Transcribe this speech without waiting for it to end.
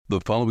The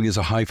following is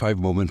a high-five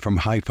moment from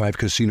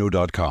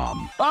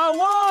highfivecasino.com. I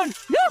won!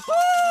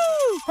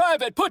 Yahoo!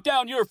 Private, put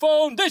down your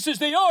phone. This is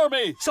the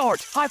Army.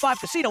 Sarge, High Five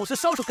Casino is a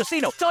social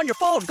casino. It's on your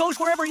phone. Goes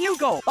wherever you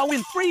go. I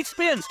win free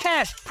spins,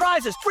 cash,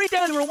 prizes, free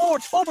daily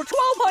rewards, over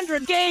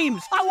 1,200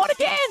 games. I won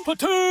again.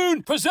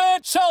 Platoon,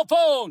 present cell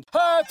phone.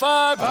 High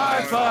Five.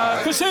 High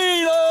Five.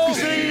 Casino.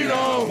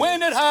 Casino.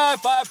 Win at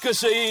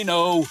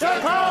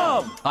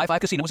highfivecasino.com. High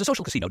Five Casino is a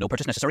social casino. No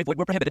purchase necessary. Void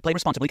where prohibited. Play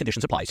responsibly.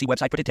 Conditions apply. See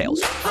website for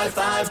details. High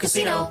Five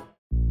Casino.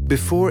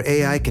 Before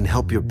AI can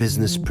help your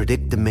business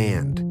predict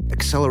demand,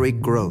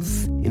 accelerate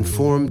growth,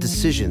 inform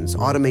decisions,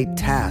 automate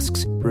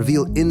tasks,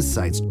 reveal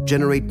insights,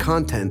 generate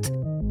content,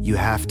 you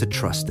have to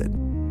trust it.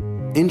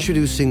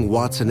 Introducing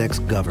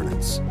watsonx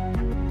Governance,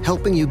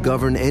 helping you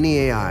govern any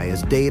AI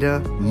as data,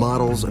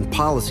 models, and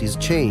policies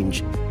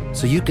change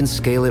so you can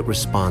scale it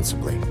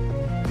responsibly.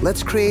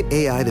 Let's create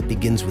AI that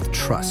begins with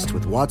trust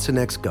with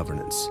watsonx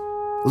Governance.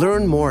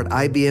 Learn more at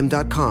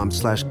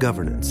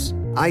ibm.com/governance.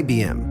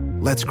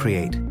 IBM. Let's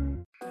create.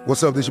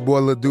 What's up, this your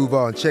boy Lil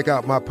Duval, and check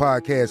out my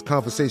podcast,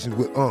 Conversations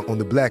with Unc, on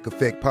the Black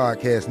Effect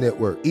Podcast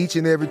Network. Each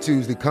and every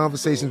Tuesday,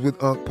 Conversations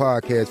with Unc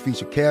podcast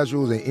feature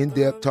casuals and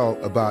in-depth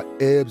talk about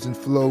ebbs and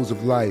flows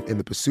of life and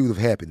the pursuit of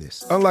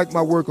happiness. Unlike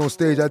my work on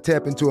stage, I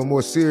tap into a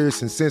more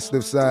serious and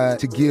sensitive side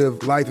to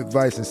give life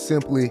advice and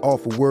simply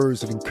offer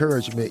words of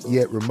encouragement,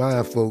 yet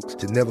remind folks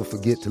to never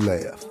forget to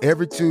laugh.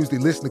 Every Tuesday,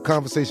 listen to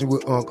Conversations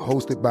with Unc,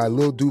 hosted by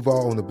Lil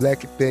Duval on the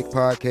Black Effect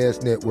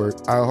Podcast Network,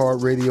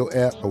 iHeartRadio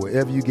app, or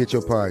wherever you get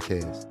your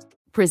podcasts.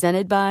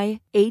 Presented by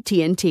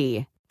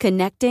AT&T.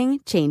 Connecting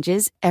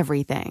changes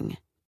everything.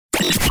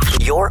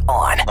 You're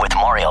on with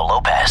Mario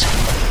Lopez.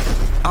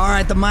 All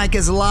right, the mic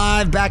is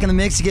live, back in the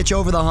mix to get you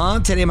over the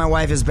hump. Today, my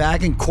wife is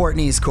back in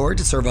Courtney's court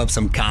to serve up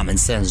some common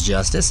sense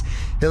justice.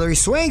 Hillary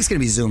Swank's going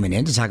to be zooming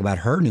in to talk about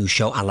her new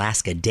show,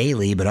 Alaska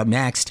Daily. But up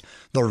next,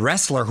 the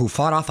wrestler who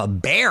fought off a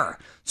bear.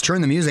 Let's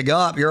turn the music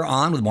up. You're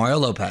on with Mario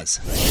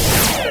Lopez.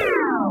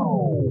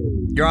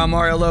 You're on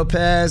Mario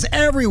Lopez.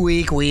 Every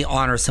week, we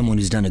honor someone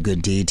who's done a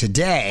good deed.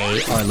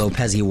 Today, our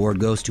Lopez Award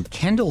goes to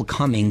Kendall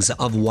Cummings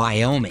of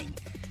Wyoming.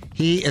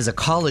 He is a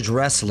college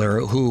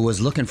wrestler who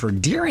was looking for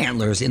deer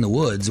antlers in the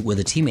woods with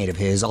a teammate of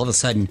his. All of a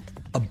sudden,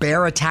 a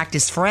bear attacked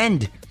his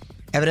friend.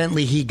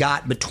 Evidently, he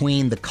got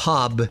between the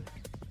cub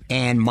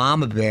and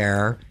mama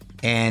bear,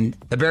 and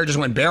the bear just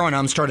went bear on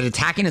him, started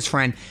attacking his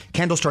friend.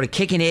 Kendall started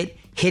kicking it,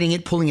 hitting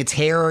it, pulling its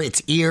hair,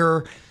 its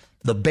ear.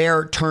 The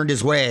bear turned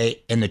his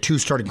way, and the two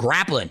started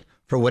grappling.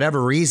 For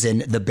whatever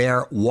reason, the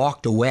bear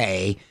walked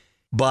away,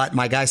 but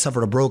my guy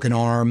suffered a broken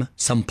arm,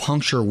 some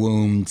puncture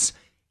wounds,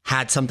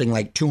 had something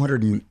like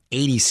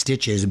 280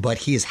 stitches, but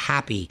he is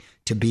happy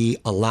to be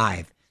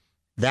alive.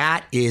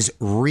 That is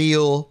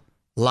real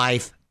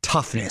life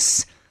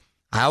toughness.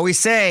 I always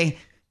say,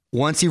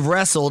 once you've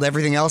wrestled,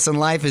 everything else in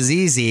life is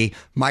easy.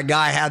 My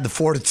guy had the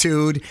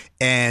fortitude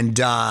and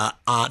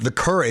the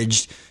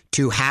courage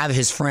to have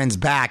his friends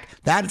back.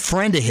 That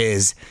friend of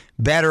his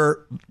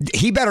better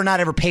not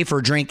ever pay for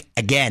a drink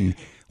again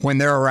when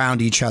they're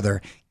around each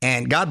other.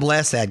 And God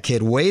bless that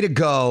kid. Way to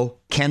go,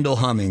 Kendall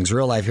Cummings,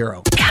 real life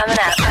hero. Coming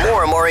up,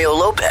 more Mario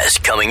Lopez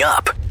coming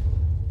up.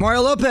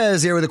 Mario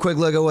Lopez here with a quick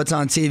look at what's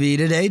on TV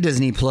today.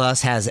 Disney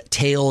Plus has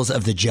Tales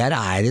of the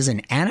Jedi. This is an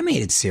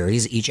animated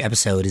series. Each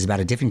episode is about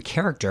a different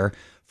character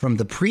from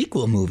the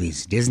prequel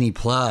movies. Disney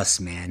Plus,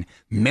 man,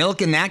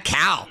 milking that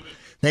cow.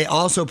 They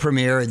also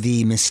premiere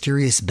The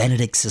Mysterious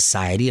Benedict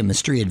Society, a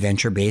mystery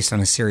adventure based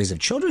on a series of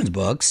children's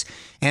books,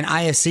 and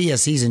IFC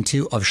has season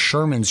 2 of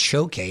Sherman's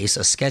Showcase,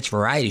 a sketch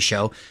variety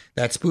show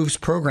that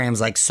spoofs programs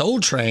like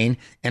Soul Train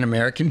and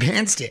American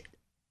Bandstand.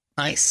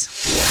 Nice.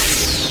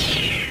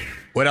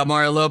 What up,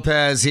 Mario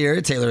Lopez here.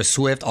 Taylor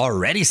Swift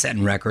already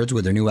setting records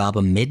with her new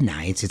album,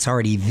 Midnights. It's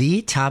already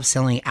the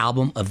top-selling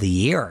album of the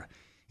year.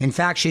 In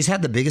fact, she's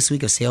had the biggest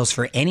week of sales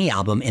for any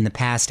album in the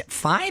past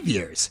 5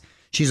 years.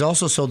 She's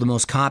also sold the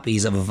most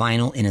copies of a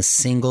vinyl in a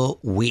single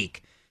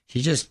week.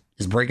 She just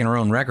is breaking her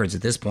own records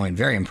at this point.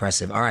 Very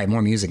impressive. All right,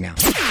 more music now.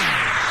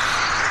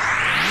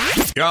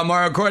 Yo,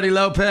 Mario Courtney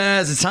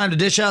Lopez. It's time to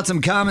dish out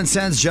some common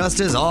sense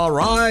justice. All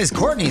rise.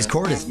 Courtney's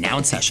court is now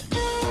in session.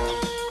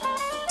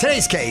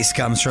 Today's case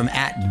comes from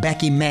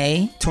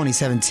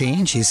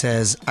 @BeckyMay2017. She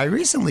says, I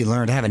recently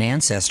learned I have an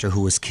ancestor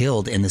who was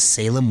killed in the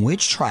Salem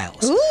witch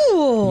trials.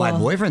 Ooh. My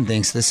boyfriend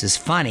thinks this is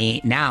funny.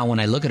 Now, when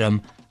I look at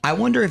him, I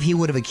wonder if he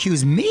would have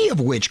accused me of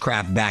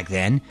witchcraft back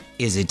then.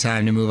 Is it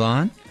time to move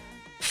on?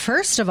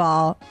 First of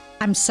all,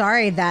 I'm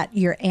sorry that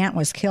your aunt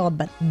was killed,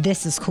 but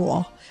this is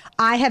cool.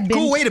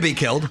 Cool way to be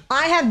killed.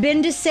 I have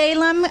been to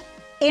Salem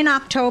in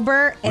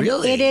October. And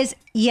really? It is,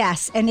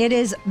 yes, and it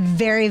is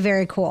very,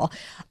 very cool.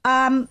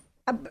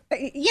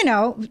 You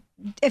know,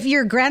 if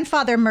your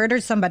grandfather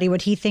murdered somebody,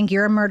 would he think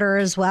you're a murderer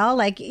as well?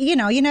 Like, you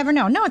know, you never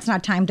know. No, it's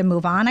not time to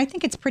move on. I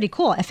think it's pretty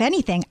cool. If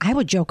anything, I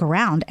would joke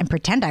around and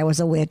pretend I was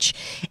a witch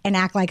and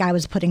act like I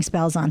was putting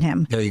spells on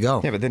him. There you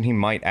go. Yeah, but then he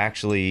might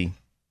actually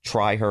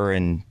try her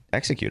and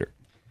execute her.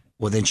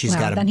 Well, then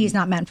then he's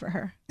not meant for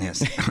her.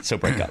 Yes. So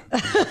break up.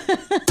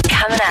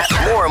 Coming up,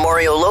 more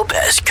Mario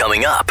Lopez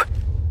coming up.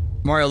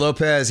 Mario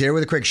Lopez here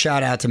with a quick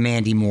shout out to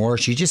Mandy Moore.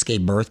 She just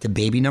gave birth to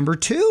baby number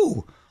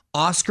 2,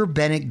 Oscar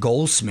Bennett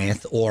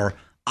Goldsmith, or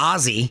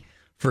Ozzy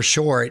for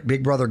short.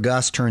 Big brother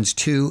Gus turns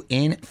 2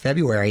 in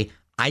February.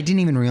 I didn't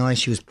even realize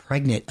she was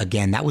pregnant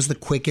again. That was the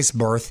quickest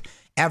birth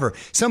ever.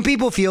 Some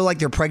people feel like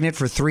they're pregnant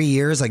for 3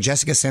 years, like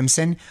Jessica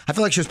Simpson. I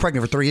feel like she was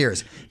pregnant for 3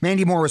 years.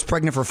 Mandy Moore was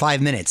pregnant for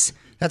 5 minutes.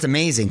 That's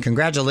amazing.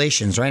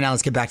 Congratulations. Right now,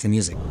 let's get back to the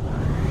music.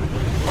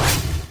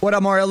 What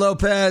up, Mario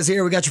Lopez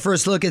here. We got your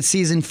first look at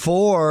season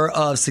 4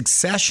 of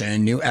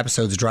Succession. New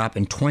episodes drop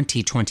in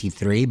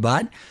 2023,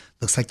 but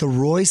looks like the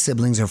Roy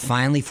siblings are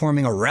finally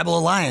forming a rebel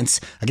alliance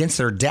against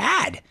their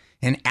dad.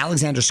 And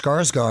Alexander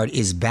Skarsgård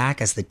is back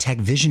as the tech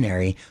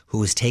visionary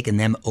who has taken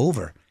them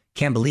over.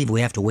 Can't believe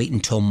we have to wait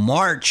until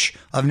March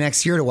of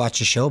next year to watch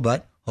the show,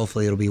 but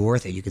hopefully it'll be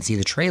worth it. You can see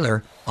the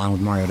trailer on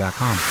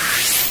withmario.com.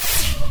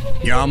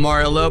 Yo, I'm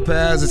Mario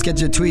Lopez. Let's get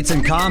your tweets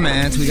and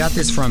comments. We got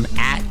this from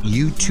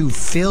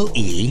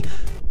 @U2Phil.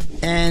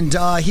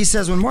 And he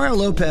says, when Mario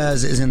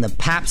Lopez is in the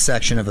pap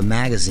section of a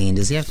magazine,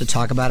 does he have to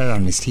talk about it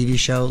on his TV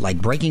show?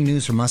 Like breaking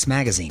news from Us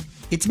Magazine.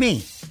 It's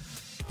me.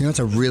 You know, it's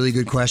a really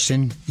good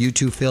question,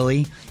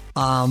 U2Philly.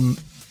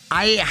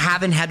 I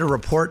haven't had to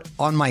report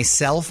on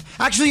myself.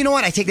 Actually, you know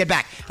what? I take that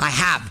back. I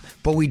have,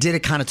 but we did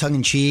it kind of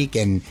tongue-in-cheek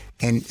and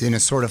in a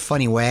sort of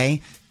funny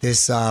way.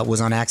 This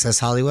was on Access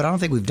Hollywood. I don't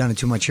think we've done it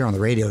too much here on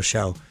the radio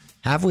show.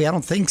 Have we? I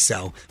don't think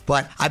so.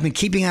 But I've been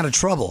keeping out of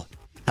trouble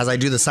as I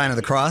do the sign of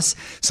the cross.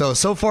 So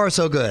far,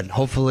 so good.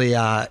 Hopefully,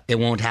 it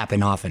won't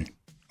happen often.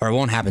 Or it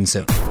won't happen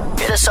soon.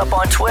 Hit us up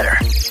on Twitter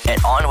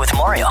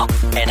 @OnWithMario.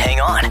 And hang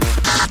on,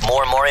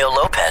 more Mario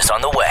Lopez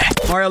on the way.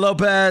 Mario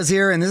Lopez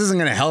here, and this isn't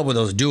going to help with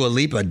those Dua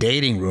Lipa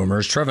dating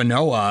rumors. Trevor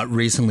Noah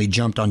recently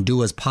jumped on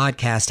Dua's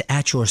podcast,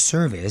 At Your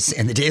Service,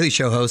 and the Daily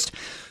Show host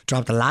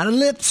dropped a lot of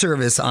lip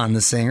service on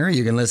the singer.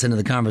 You can listen to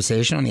the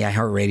conversation on the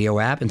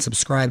iHeartRadio app and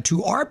subscribe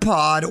to our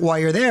pod while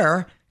you're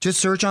there.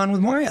 Just search On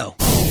With Mario.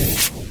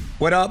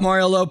 What up,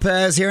 Mario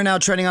Lopez here, now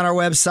trending on our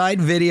website.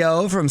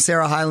 Video from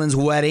Sarah Hyland's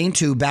wedding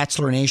to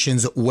Bachelor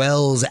Nation's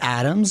Wells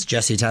Adams.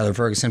 Jesse Tyler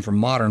Ferguson from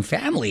Modern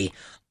Family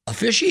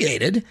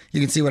officiated. You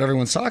can see what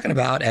everyone's talking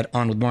about at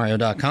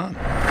onwithmario.com.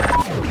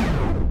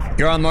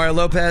 You're on Mario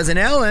Lopez and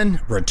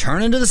Ellen,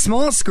 returning to the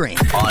small screen.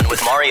 On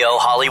With Mario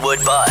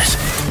Hollywood Buzz.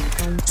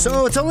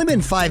 So it's only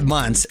been 5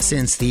 months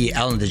since the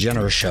Ellen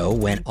DeGeneres Show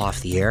went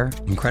off the air.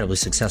 Incredibly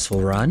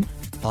successful run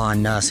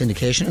on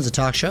syndication as a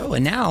talk show.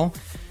 And now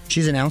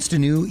she's announced a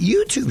new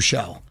YouTube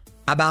show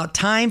about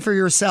time for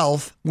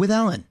yourself with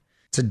Ellen.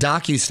 It's a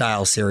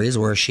docu-style series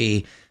where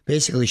she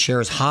basically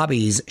shares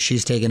hobbies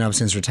she's taken up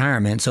since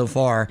retirement. So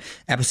far,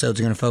 episodes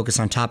are going to focus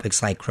on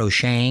topics like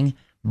crocheting,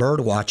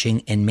 bird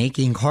watching, and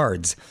making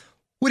cards.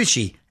 What is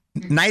she,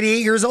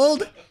 98 years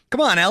old?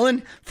 Come on,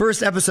 Ellen.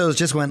 First episodes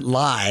just went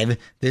live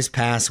this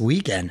past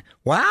weekend.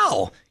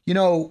 Wow. You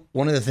know,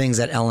 one of the things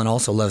that Ellen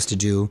also loves to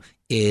do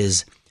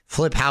is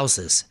flip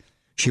houses.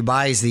 She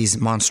buys these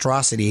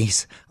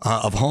monstrosities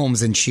of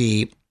homes and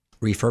she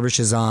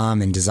refurbishes them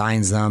and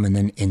designs them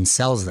and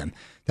sells them.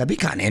 That'd be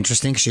kind of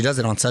interesting because she does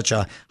it on such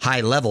a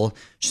high level.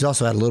 She's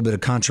also had a little bit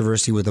of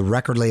controversy with the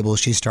record label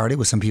she started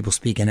with some people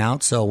speaking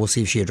out. So we'll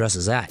see if she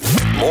addresses that.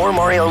 More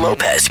Mario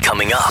Lopez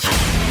coming up.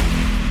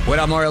 What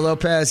up, Mario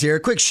Lopez here.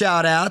 Quick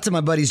shout out to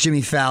my buddies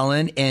Jimmy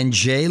Fallon and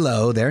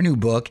J-Lo. Their new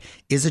book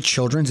is a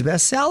children's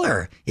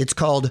bestseller. It's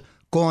called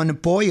Con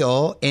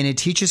Pollo, and it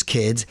teaches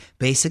kids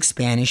basic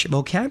Spanish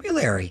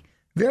vocabulary.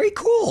 Very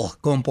cool.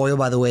 Con Pollo,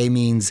 by the way,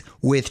 means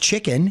with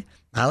chicken.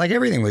 I like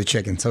everything with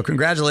chicken, so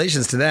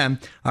congratulations to them.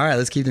 All right,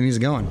 let's keep the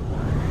music going.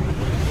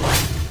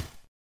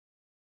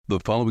 The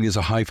following is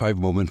a high-five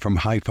moment from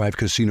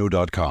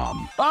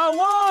highfivecasino.com. I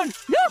won!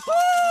 Yahoo!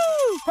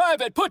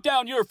 Private, put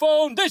down your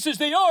phone. This is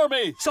the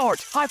Army.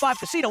 Sarge, High Five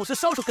Casino is a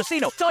social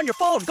casino. It's on your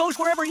phone, goes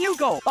wherever you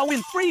go. I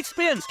win free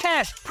spins,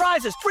 cash,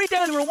 prizes, free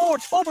daily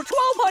rewards, over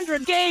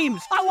 1,200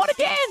 games. I won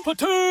again.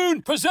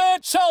 Platoon,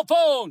 present cell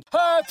phone.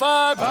 High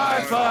Five.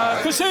 High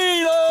Five.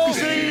 Casino.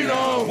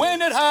 Casino.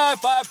 Win at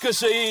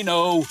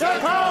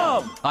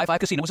highfivecasino.com. High Five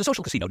Casino is a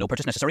social casino. No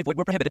purchase necessary. Void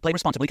where prohibited. Play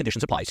responsibly.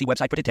 Conditions apply. See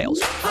website for details.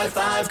 High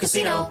Five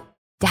Casino.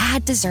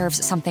 Dad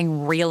deserves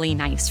something really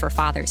nice for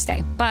Father's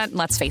Day, but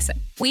let's face it,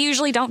 we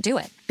usually don't do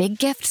it. Big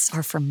gifts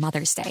are for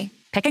Mother's Day.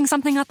 Picking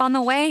something up on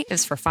the way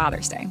is for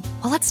Father's Day.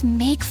 Well, let's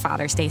make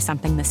Father's Day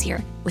something this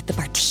year with the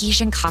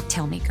Bartesian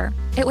Cocktail Maker.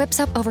 It whips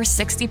up over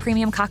 60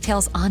 premium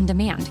cocktails on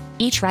demand,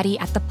 each ready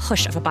at the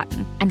push of a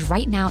button. And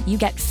right now, you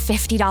get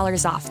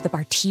 $50 off the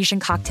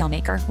Bartesian Cocktail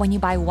Maker when you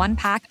buy 1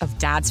 pack of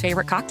Dad's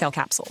favorite cocktail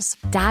capsules.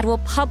 Dad will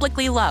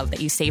publicly love that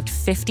you saved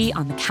 $50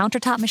 on the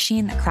countertop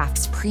machine that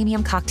crafts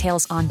premium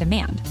cocktails on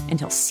demand. And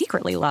he'll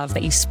secretly love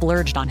that you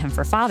splurged on him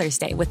for Father's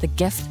Day with the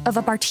gift of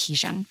a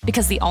Bartesian.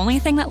 Because the only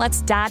thing that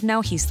lets Dad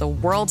know he's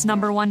the world's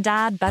 #1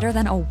 dad better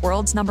than a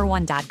world's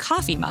 #1 dad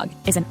coffee mug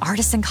is an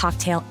artisan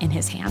cocktail in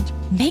his hand.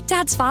 Make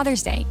Dad's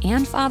Father's Day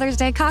and Father's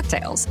Day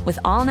cocktails with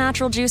all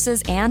natural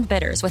juices and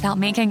bitters without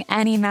making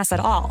any mess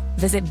at all.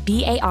 Visit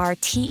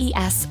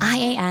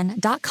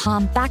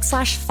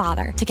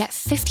BARTESIAN.com/father to get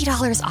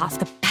 $50 off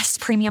the best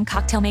premium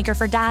cocktail maker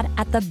for Dad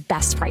at the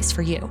best price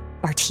for you.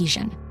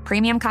 Bartesian.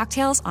 Premium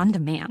cocktails on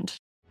demand.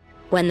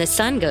 When the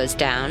sun goes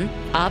down,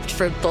 opt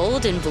for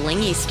bold and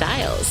blingy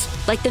styles,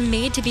 like the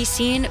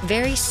made-to-be-seen,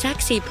 very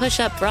sexy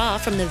push-up bra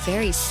from the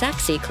Very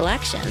Sexy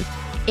collection.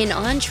 In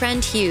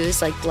on-trend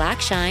hues like black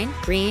shine,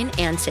 green,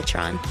 and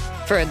citron.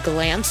 For a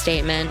glam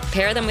statement,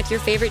 pair them with your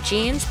favorite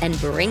jeans and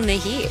bring the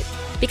heat.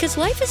 Because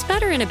life is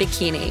better in a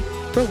bikini.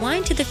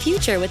 Rewind to the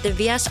future with the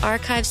VS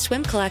Archive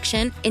swim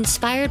collection,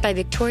 inspired by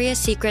Victoria's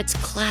Secret's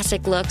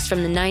classic looks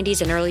from the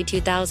 90s and early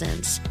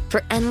 2000s.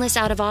 For endless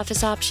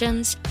out-of-office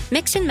options,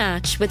 mix and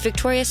match with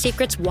Victoria's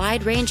Secret's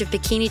wide range of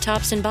bikini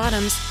tops and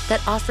bottoms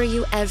that offer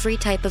you every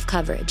type of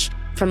coverage,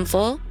 from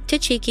full to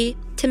cheeky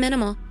to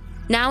minimal.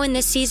 Now in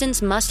this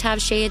season's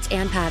must-have shades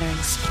and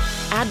patterns.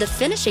 Add the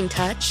finishing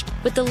touch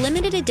with the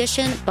limited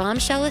edition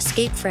Bombshell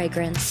Escape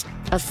fragrance,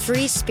 a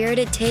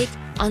free-spirited take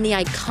on the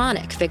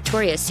iconic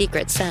Victoria's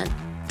Secret scent.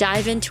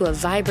 Dive into a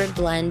vibrant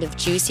blend of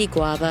juicy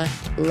guava,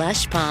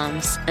 lush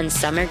palms, and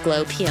summer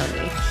glow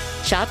peony.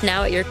 Shop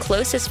now at your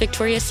closest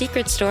Victoria's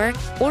Secret store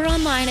or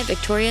online at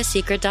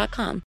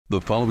victoriassecret.com. The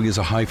following is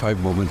a high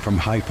five moment from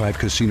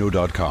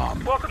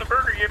highfivecasino.com. Welcome to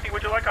Burger Yippee.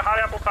 Would you like a hot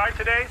apple pie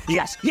today?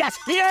 Yes, yeah,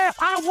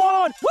 I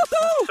won!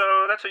 Woohoo!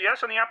 So that's a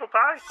yes on the apple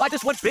pie? I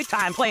just went big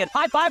time playing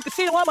High Five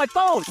Casino on my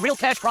phone. Real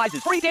cash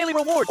prizes, free daily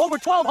rewards, over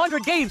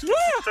 1,200 games. Yeah!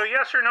 So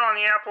yes or no on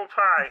the apple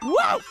pie?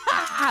 Whoa!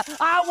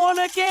 I won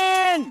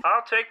again!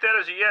 I'll take that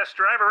as a yes.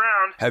 Drive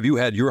around. Have you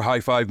had your high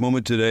five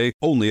moment today?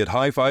 Only at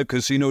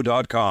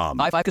highfivecasino.com.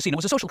 High Five Casino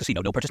is a social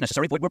casino. No purchase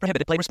necessary. Void where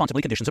prohibited. Play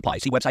responsibly. Conditions apply.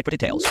 See website for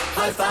details.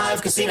 High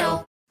Five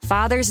Casino.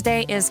 Father's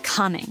Day is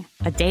coming,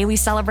 a day we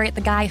celebrate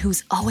the guy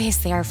who's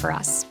always there for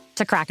us.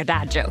 To crack a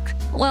dad joke.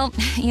 Well,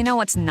 you know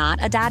what's not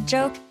a dad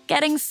joke?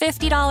 Getting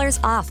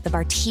 $50 off the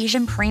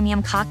Bartesian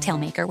Premium Cocktail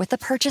Maker with the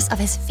purchase of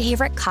his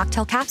favorite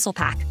cocktail capsule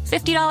pack.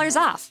 $50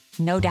 off.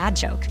 No dad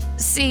joke.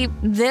 See,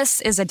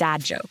 this is a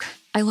dad joke.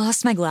 I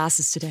lost my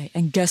glasses today,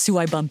 and guess who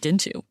I bumped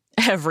into?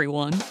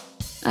 Everyone.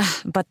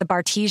 But the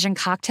Bartesian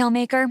Cocktail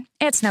Maker,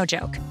 it's no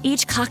joke.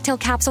 Each cocktail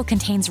capsule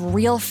contains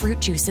real fruit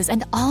juices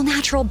and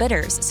all-natural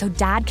bitters, so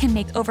Dad can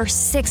make over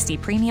 60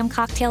 premium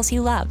cocktails he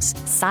loves.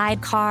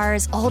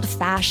 Sidecars, old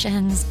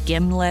fashions,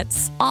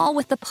 gimlets, all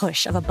with the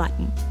push of a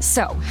button.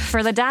 So,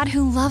 for the dad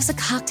who loves a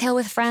cocktail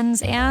with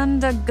friends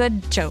and a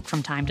good joke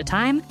from time to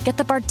time, get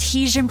the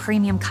Bartesian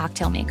Premium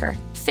Cocktail Maker.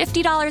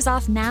 $50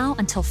 off now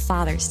until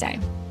Father's Day.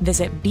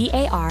 Visit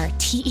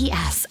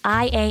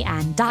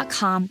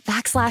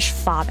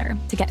BARTESIAN.com/father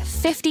to get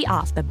 50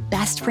 off the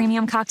best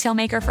premium cocktail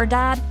maker for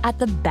dad at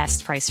the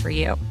best price for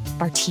you.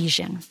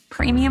 Bartesian.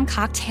 Premium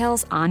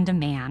cocktails on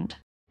demand.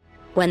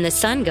 When the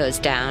sun goes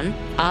down,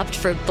 opt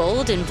for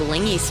bold and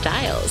blingy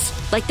styles,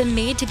 like the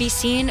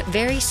made-to-be-seen,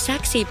 very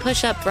sexy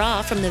push-up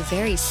bra from the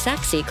Very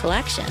Sexy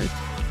collection.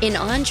 In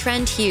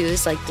on-trend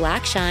hues like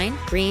black shine,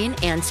 green,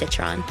 and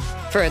citron.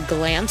 For a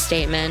glam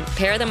statement,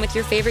 pair them with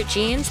your favorite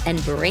jeans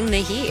and bring the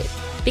heat.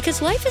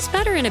 Because life is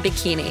better in a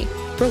bikini.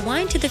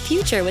 Rewind to the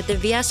future with the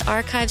VS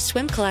Archive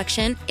swim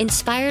collection,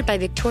 inspired by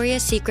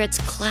Victoria's Secret's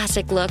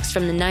classic looks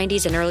from the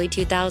 90s and early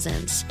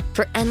 2000s.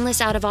 For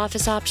endless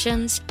out-of-office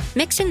options,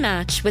 mix and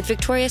match with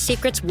Victoria's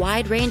Secret's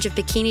wide range of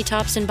bikini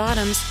tops and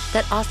bottoms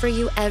that offer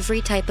you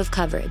every type of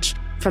coverage,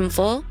 from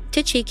full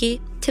to cheeky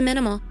to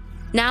minimal.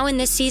 Now in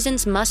this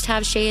season's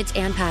must-have shades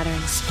and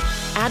patterns.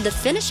 Add the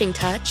finishing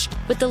touch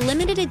with the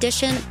limited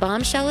edition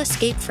Bombshell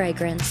Escape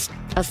fragrance,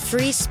 a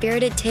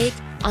free-spirited take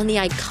on the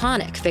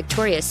iconic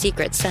Victoria's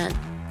Secret scent.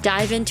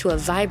 Dive into a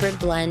vibrant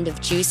blend of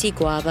juicy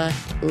guava,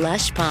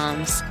 lush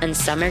palms, and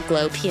summer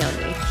glow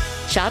peony.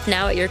 Shop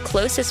now at your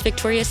closest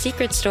Victoria's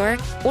Secret store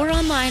or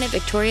online at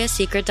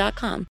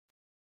victoriassecret.com.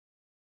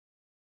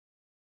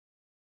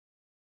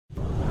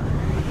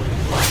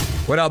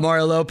 What up,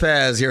 Mario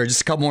Lopez here.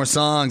 Just a couple more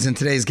songs, and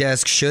today's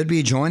guest should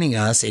be joining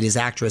us. It is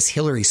actress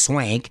Hilary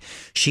Swank.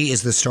 She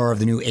is the star of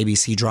the new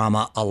ABC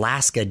drama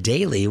Alaska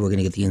Daily. We're going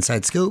to get the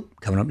inside scoop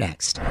coming up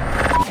next.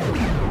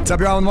 What's up,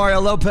 y'all? With Mario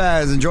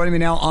Lopez, and joining me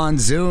now on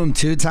Zoom,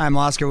 two-time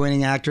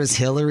Oscar-winning actress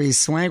Hilary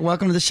Swank.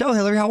 Welcome to the show,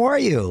 Hilary. How are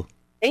you?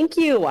 Thank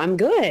you. I'm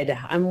good.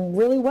 I'm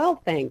really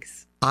well,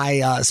 thanks.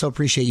 I so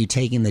appreciate you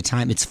taking the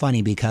time. It's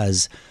funny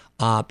because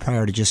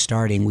prior to just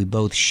starting, we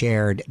both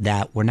shared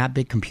that we're not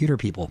big computer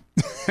people.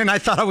 And I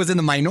thought I was in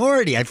the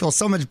minority. I feel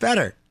so much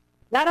better.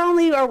 Not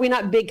only are we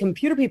not big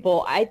computer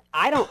people, I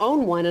don't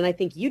own one, and I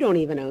think you don't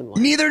even own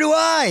one. Neither do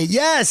I.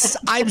 Yes,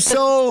 I'm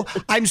so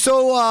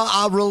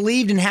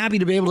relieved and happy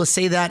to be able to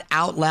say that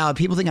out loud.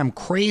 People think I'm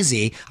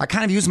crazy. I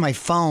kind of use my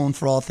phone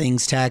for all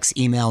things text,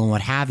 email, and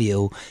what have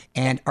you.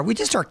 And are we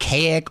just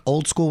archaic,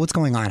 old school? What's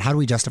going on? How do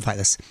we justify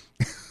this?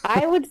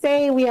 I would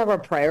say we have our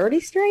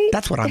priorities straight.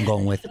 That's what I'm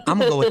going with. I'm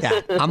going to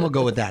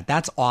go with that.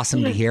 That's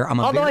awesome to hear.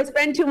 Although I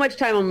spend too much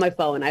time on my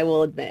phone, I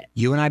will admit.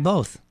 You and I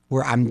both.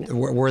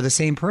 We're the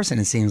same person,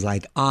 it seems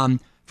like.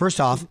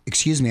 First off,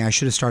 excuse me, I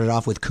should have started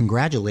off with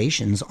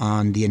congratulations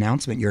on the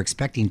announcement. You're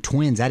expecting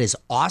twins. That is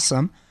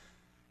awesome.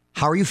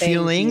 How are you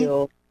feeling? Thank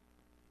you.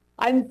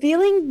 I'm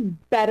feeling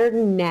better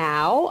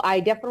now. I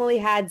definitely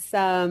had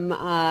some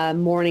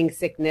morning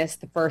sickness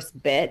the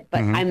first bit,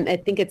 but I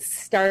think it's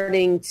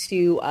starting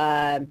to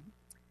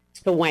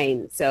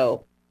wane.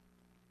 So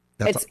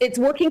it's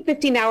working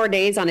 15-hour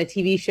days on a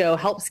TV show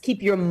helps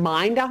keep your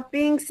mind off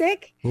being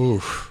sick.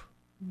 Oof.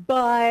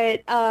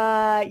 But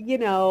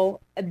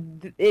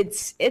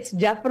it's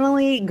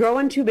definitely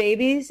growing 2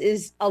 babies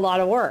is a lot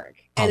of work,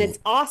 and it's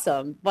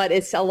awesome, but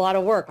it's a lot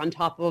of work on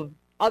top of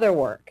other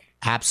work.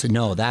 Absolutely.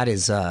 No, that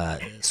is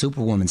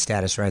superwoman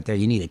status right there.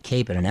 You need a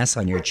cape and an S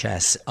on your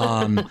chest.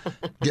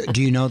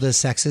 Do you know the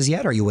sexes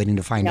yet? Or are you waiting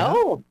to find out?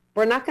 No,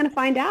 we're not going to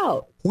find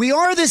out. We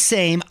are the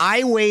same.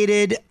 I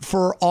waited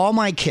for all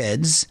my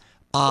kids.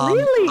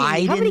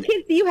 Really? How many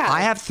kids do you have?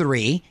 I have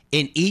 3.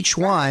 In each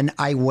one,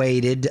 I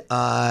waited.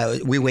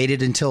 We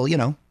waited until,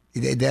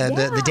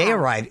 the day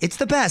arrived. It's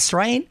the best,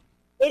 right?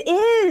 It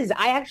is.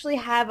 I actually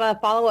have a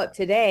follow-up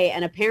today,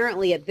 and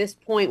apparently at this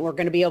point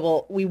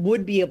we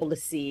would be able to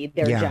see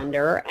their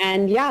gender.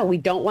 And we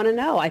don't want to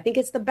know. I think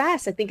it's the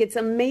best. I think it's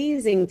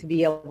amazing to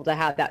be able to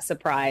have that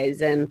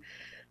surprise. And,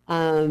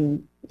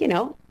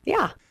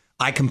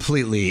 I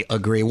completely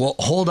agree. Well,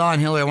 hold on,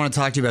 Hillary. I want to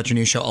talk to you about your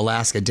new show,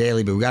 Alaska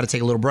Daily, but we got to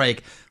take a little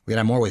break. We got to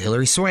have more with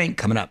Hillary Swank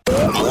coming up.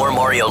 More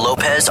Mario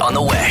Lopez on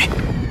the way.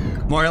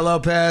 Mario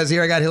Lopez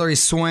here. I got Hillary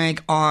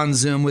Swank on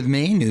Zoom with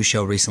me. New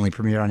show recently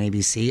premiered on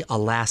ABC,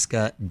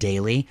 Alaska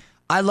Daily.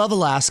 I love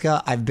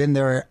Alaska. I've been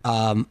there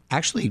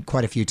actually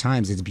quite a few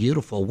times. It's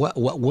beautiful.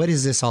 What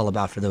is this all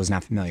about for those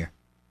not familiar?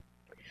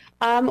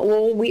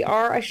 Well, we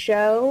are a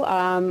show.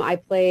 I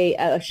play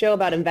a show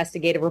about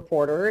investigative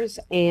reporters,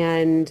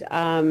 and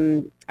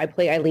I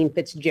play Eileen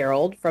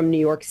Fitzgerald from New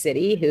York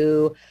City,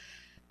 who,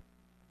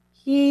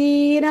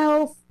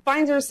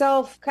 finds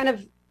herself kind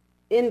of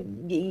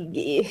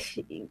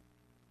getting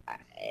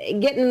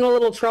in a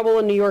little trouble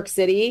in New York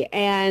City,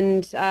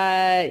 and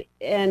I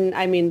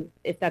mean,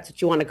 if that's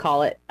what you want to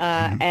call it,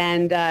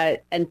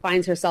 and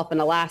finds herself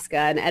in Alaska.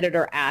 An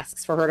editor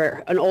asks for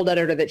her an old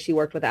editor that she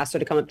worked with asked her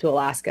to come up to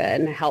Alaska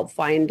and help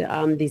find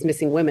these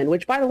missing women,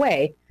 which, by the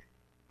way,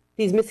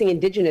 these missing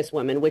Indigenous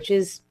women, which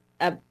is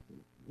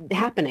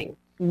happening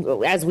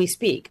as we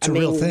speak. It's a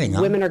real thing,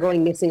 huh? Women are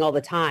going missing all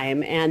the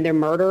time, and they're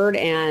murdered,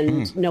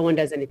 and no one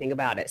does anything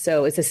about it.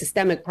 So it's a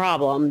systemic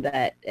problem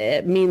that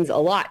it means a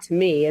lot to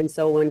me. And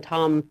so when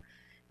Tom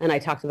and I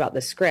talked about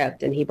the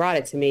script and he brought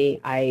it to me,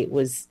 I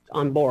was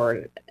on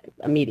board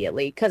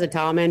immediately because of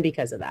Tom and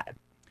because of that.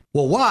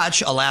 Well,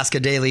 watch Alaska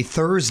Daily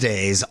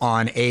Thursdays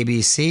on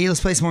ABC. Let's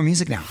play some more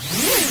music now.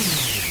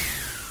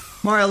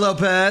 Mario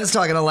Lopez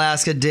talking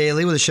Alaska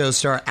Daily with the show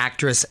star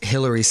actress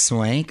Hillary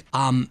Swank.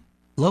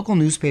 Local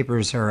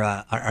newspapers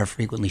are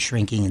frequently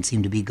shrinking and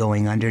seem to be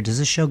going under. Does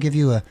this show give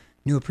you a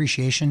new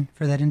appreciation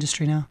for that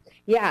industry now?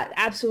 Yeah,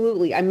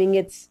 absolutely. I mean,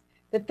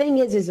 the thing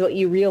is what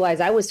you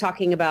realize. I was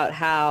talking about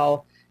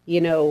how,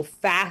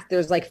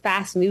 there's like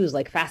fast news,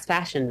 like fast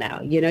fashion now.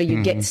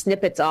 You get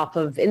snippets off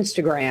of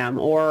Instagram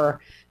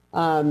or,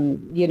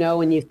 and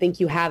you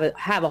think you have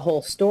a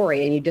whole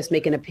story and you just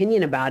make an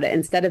opinion about it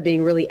instead of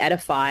being really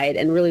edified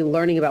and really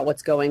learning about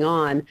what's going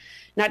on,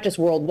 not just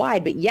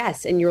worldwide, but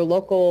yes, in your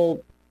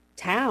local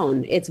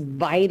town. It's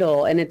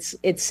vital, and it's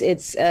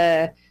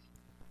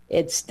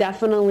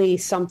definitely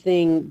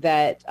something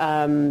that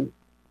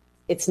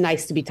it's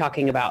nice to be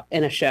talking about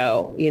in a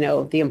show,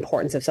 the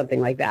importance of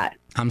something like that.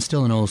 I'm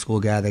still an old school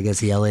guy that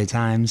gets the LA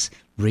Times,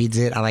 reads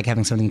it. I like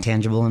having something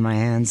tangible in my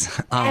hands.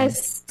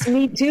 Yes,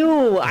 me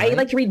too. Right? I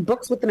like to read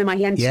books with them in my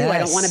hand too. Yes, I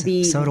don't want to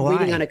be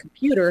reading on a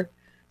computer.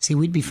 See,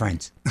 we'd be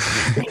friends.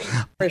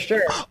 For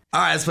sure. All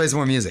right, let's play some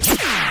more music.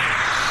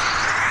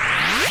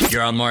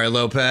 You're on Mario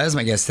Lopez.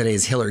 My guest today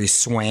is Hillary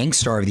Swank,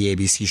 star of the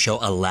ABC show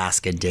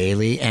Alaska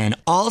Daily. And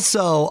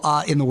also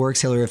in the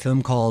works, Hillary, a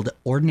film called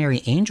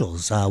Ordinary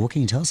Angels. What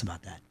can you tell us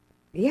about that?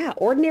 Yeah,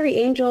 Ordinary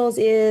Angels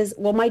is,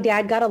 my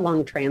dad got a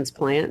lung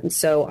transplant. And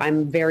so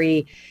I'm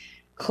very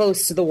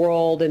close to the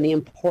world and the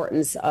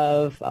importance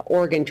of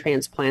organ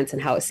transplants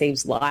and how it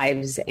saves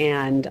lives.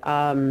 And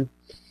my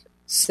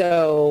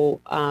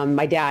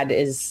dad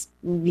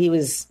he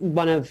was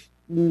one of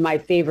my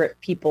favorite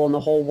people in the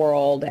whole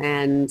world.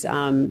 And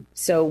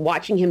so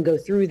watching him go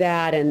through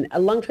that, and a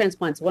lung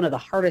transplant is one of the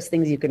hardest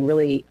things you can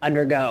really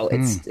undergo.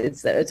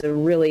 It's a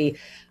really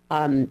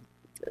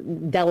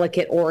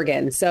delicate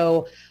organ.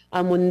 So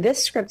when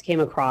this script came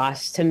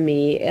across to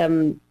me,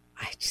 I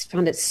just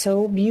found it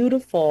so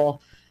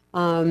beautiful.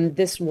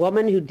 This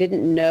woman who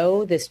didn't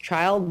know this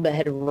child but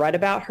had read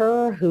about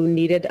her who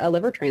needed a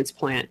liver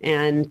transplant,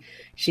 and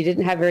she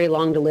didn't have very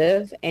long to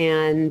live.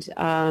 And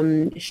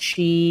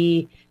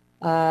she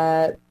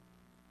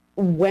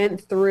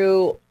went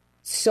through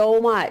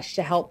so much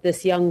to help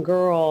this young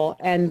girl,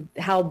 and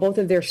how both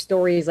of their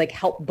stories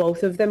help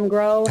both of them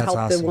grow. That's help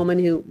awesome. The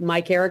woman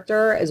my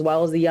character, as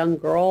well as the young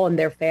girl and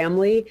their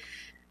family.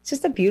 It's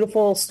just a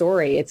beautiful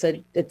story. It's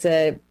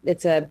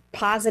a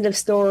positive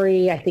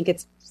story. I think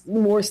it's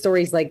more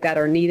stories like that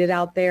are needed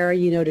out there,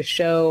 to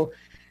show,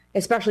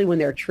 especially when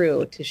they're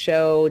true, to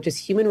show just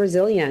human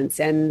resilience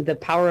and the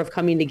power of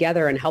coming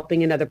together and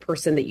helping another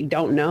person that you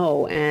don't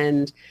know.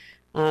 And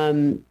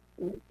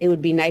it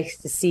would be nice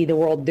to see the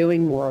world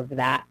doing more of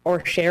that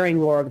or sharing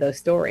more of those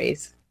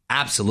stories.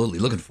 Absolutely.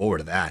 Looking forward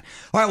to that.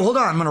 All right, well, hold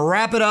on. I'm going to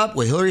wrap it up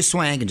with Hilary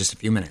Swank in just a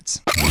few minutes.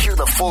 Hear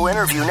the full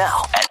interview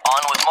now at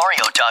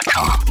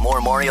onwithmario.com. More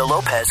Mario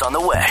Lopez on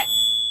the way.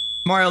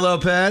 Mario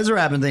Lopez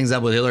wrapping things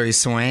up with Hilary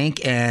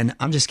Swank. And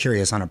I'm just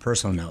curious on a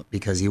personal note,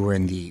 because you were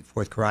in the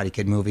fourth Karate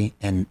Kid movie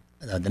and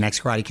the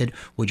next Karate Kid.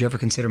 Would you ever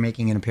consider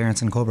making an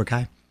appearance in Cobra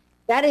Kai?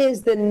 That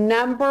is the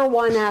number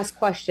one asked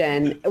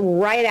question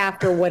right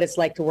after what it's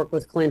like to work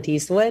with Clint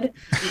Eastwood.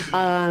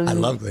 I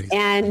love Clint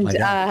Eastwood.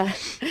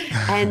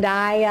 And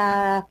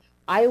I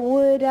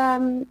would.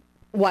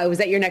 Why was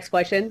that your next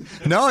question?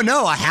 No,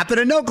 I happen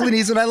to know Clint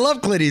Eastwood. I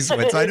love Clint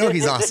Eastwood, so I know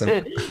he's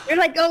awesome. You're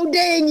like, oh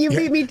dang, you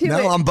beat me to it.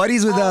 No, I'm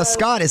buddies with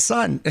Scott, his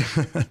son.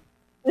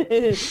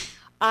 They've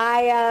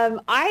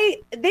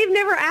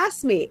never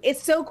asked me.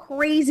 It's so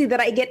crazy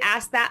that I get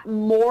asked that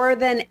more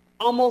than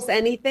almost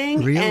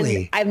anything.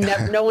 Really? And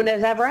no one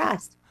has ever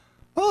asked.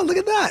 Oh, look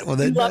at that.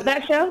 Well, you love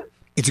that show?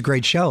 It's a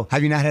great show.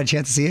 Have you not had a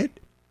chance to see it?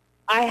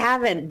 I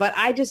haven't, but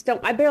I just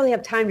don't. I barely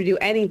have time to do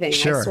anything.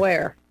 Sure. I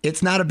swear.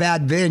 It's not a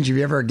bad binge. If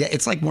you ever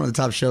it's like one of the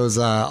top shows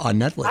on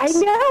Netflix. I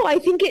know. I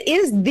think it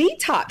is the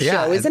top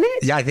show, isn't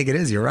it? Yeah, I think it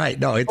is. You're right.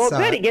 No, it's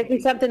good. It gives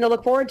me something to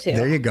look forward to.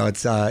 There you go.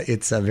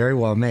 It's very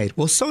well made.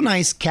 Well, so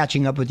nice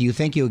catching up with you.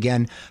 Thank you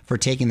again for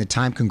taking the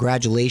time.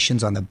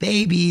 Congratulations on the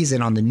babies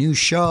and on the new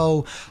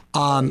show.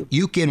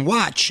 You can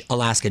watch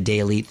Alaska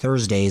Daily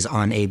Thursdays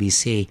on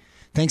ABC.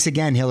 Thanks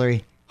again,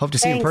 Hilary. Hope to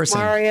see you in person.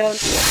 Mario.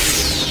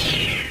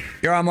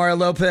 You're on Mario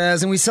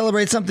Lopez, and we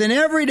celebrate something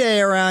every day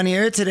around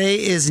here. Today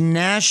is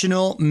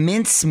National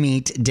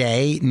Mincemeat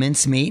Day.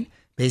 Mincemeat,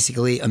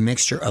 basically a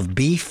mixture of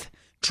beef,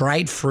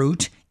 dried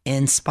fruit,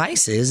 and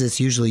spices.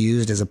 It's usually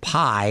used as a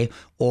pie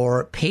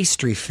or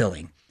pastry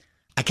filling.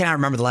 I cannot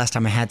remember the last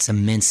time I had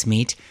some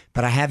mincemeat,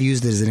 but I have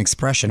used it as an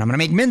expression. I'm going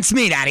to make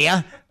mincemeat out of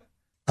you.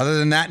 Other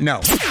than that,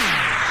 no.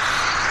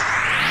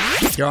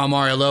 You're on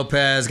Mario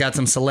Lopez. Got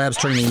some celebs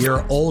turning a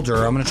year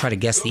older. I'm going to try to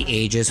guess the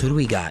ages. Who do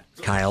we got,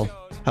 Kyle?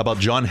 How about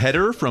John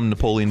Heder from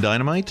Napoleon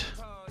Dynamite?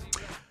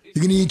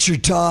 You're going to eat your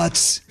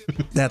tots.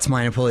 That's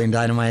my Napoleon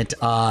Dynamite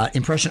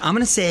impression. I'm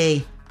going to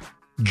say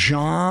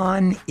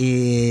John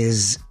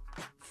is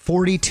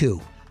 42.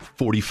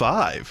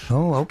 45.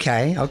 Oh,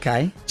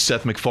 okay.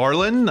 Seth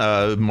MacFarlane,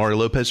 Mario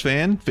Lopez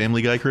fan,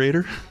 Family Guy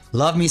creator.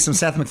 Love me some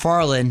Seth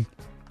MacFarlane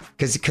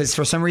because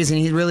for some reason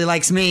he really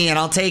likes me, and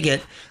I'll take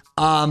it.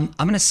 I'm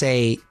going to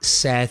say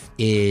Seth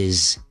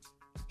is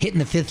hitting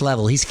the fifth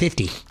level. He's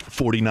 50.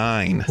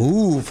 49.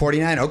 Ooh,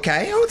 49.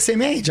 Okay. Oh, the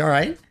same age. All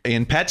right.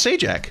 And Pat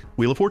Sajak,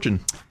 Wheel of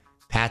Fortune.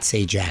 Pat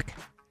Sajak,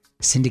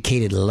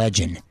 syndicated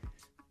legend.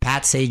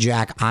 Pat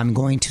Sajak, I'm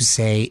going to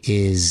say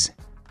is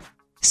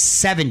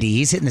 70.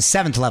 He's hitting the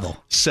seventh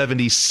level.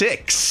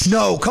 76.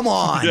 No, come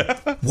on. Yeah.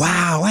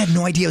 Wow. I had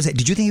no idea.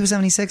 Did you think he was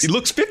 76? He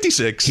looks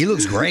 56. He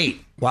looks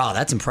great. Wow,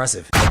 that's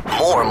impressive.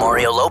 More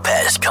Mario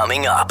Lopez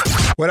coming up.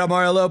 What up,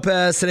 Mario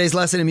Lopez? Today's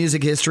lesson in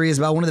music history is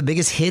about one of the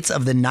biggest hits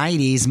of the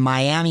 90s,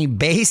 Miami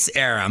bass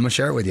era. I'm going to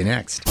share it with you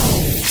next.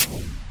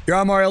 You're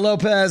on Mario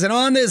Lopez, and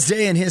on this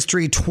day in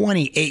history,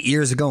 28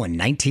 years ago in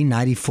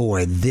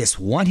 1994, this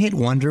one-hit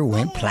wonder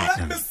went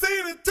platinum.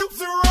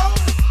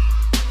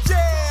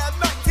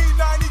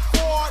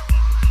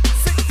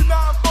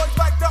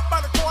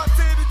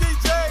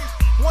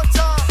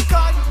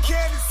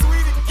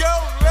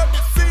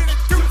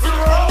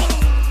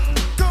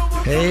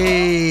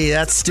 Hey,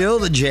 that's still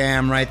the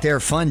jam right there.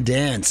 Fun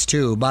dance,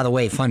 too. By the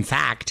way, fun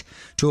fact,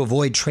 to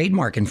avoid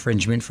trademark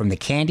infringement from the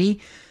candy,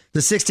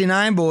 the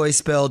 69 Boys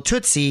spelled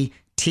Tootsie,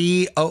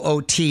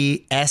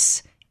 Tootsee.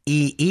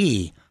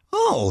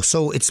 Oh,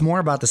 so it's more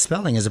about the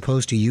spelling as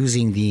opposed to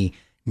using the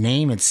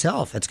name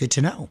itself. That's good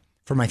to know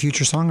for my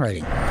future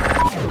songwriting.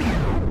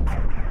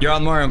 You're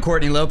on Mario and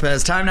Courtney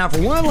Lopez. Time now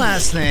for one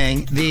last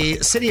thing. The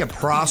city of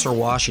Prosser,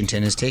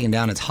 Washington has taken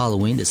down its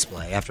Halloween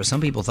display after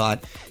some people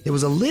thought it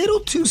was a little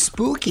too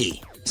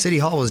spooky. City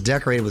Hall was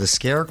decorated with a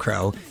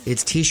scarecrow.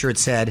 Its t-shirt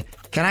said,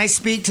 "Can I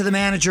speak to the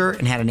manager?"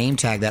 and had a name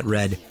tag that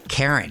read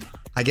Karen.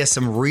 I guess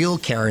some real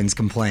Karens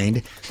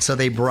complained, so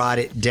they brought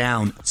it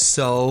down.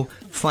 So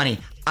funny.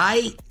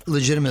 I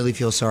legitimately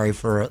feel sorry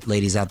for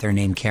ladies out there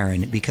named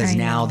Karen because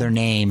now their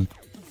name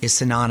is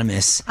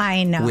synonymous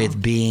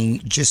with being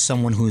just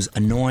someone who's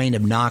annoying,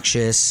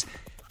 obnoxious,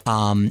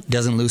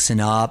 doesn't loosen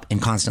up,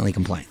 and constantly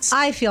complains.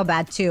 I feel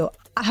bad too.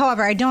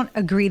 However, I don't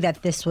agree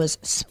that this was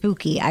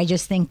spooky. I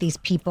just think these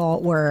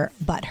people were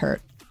butthurt.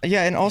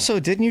 Yeah, and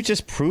also, didn't you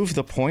just prove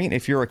the point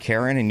if you're a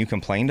Karen and you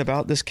complained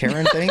about this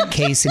Karen thing?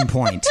 Case in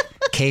point.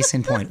 Case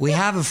in point. We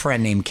have a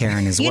friend named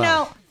Karen as well. You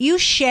know, you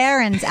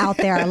Sharons out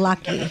there are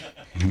lucky.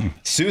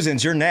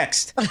 Susan's, you're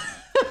next.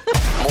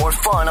 More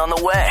fun on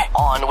the way.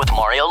 On with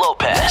Mario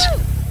Lopez.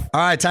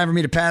 All right, time for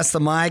me to pass the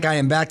mic. I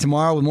am back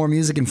tomorrow with more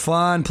music and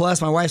fun.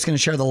 Plus, my wife's going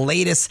to share the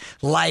latest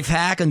life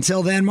hack.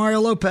 Until then, Mario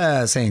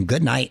Lopez saying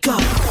good night. Go.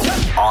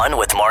 On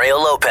with Mario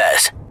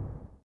Lopez.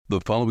 The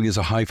following is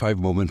a high five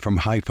moment from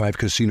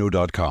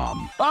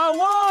highfivecasino.com. I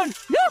won!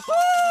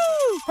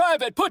 Yahoo!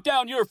 Private, put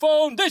down your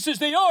phone. This is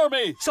the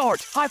Army.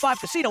 Sarge, High Five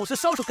Casino is a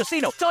social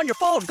casino. It's on your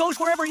phone, goes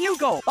wherever you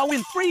go. I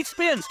win free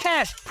spins,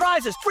 cash,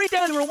 prizes, free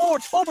daily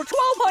rewards, over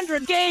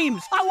 1,200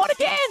 games. I won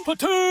again.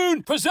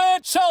 Platoon,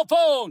 present cell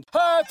phone.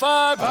 High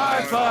Five.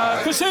 High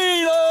Five.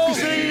 Casino.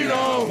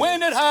 Casino.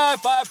 Win at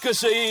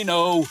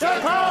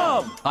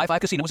highfivecasino.com. High Five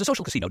Casino is a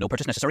social casino. No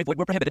purchase necessary. Void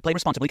where prohibited. Play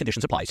responsibly.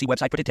 Conditions apply. See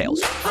website for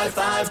details. High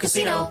Five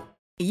Casino.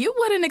 You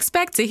wouldn't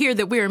expect to hear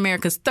that we're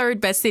America's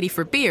third best city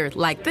for beer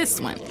like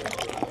this one.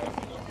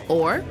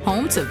 Or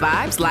home to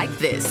vibes like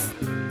this.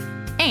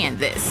 And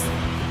this.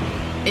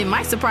 It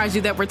might surprise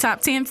you that we're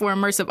top 10 for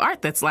immersive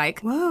art that's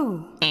like,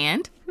 whoa.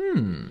 And,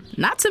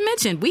 not to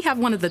mention, we have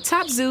one of the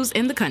top zoos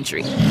in the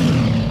country.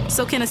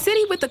 So can a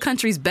city with the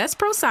country's best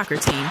pro soccer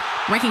team,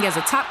 ranking as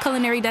a top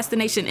culinary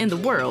destination in the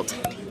world,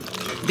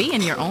 be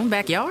in your own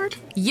backyard?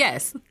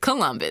 Yes,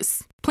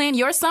 Columbus. Plan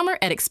your summer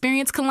at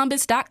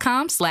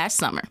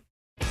experiencecolumbus.com/summer.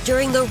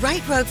 During the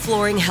Right Rug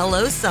Flooring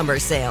Hello Summer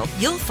Sale,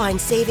 you'll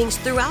find savings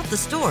throughout the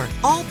store,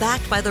 all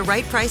backed by the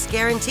right price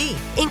guarantee,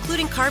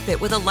 including carpet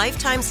with a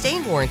lifetime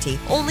stain warranty,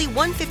 only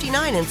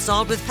 $159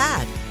 installed with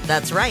pad.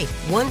 That's right,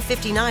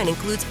 $159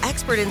 includes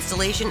expert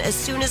installation as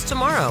soon as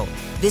tomorrow.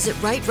 Visit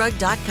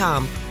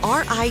rightrug.com,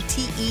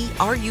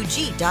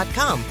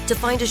 RITERUG.com to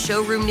find a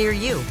showroom near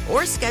you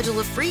or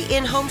schedule a free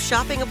in-home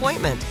shopping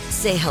appointment.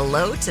 Say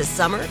hello to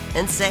summer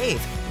and save.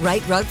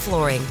 Right Rug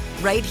Flooring,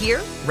 right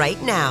here,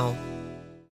 right now.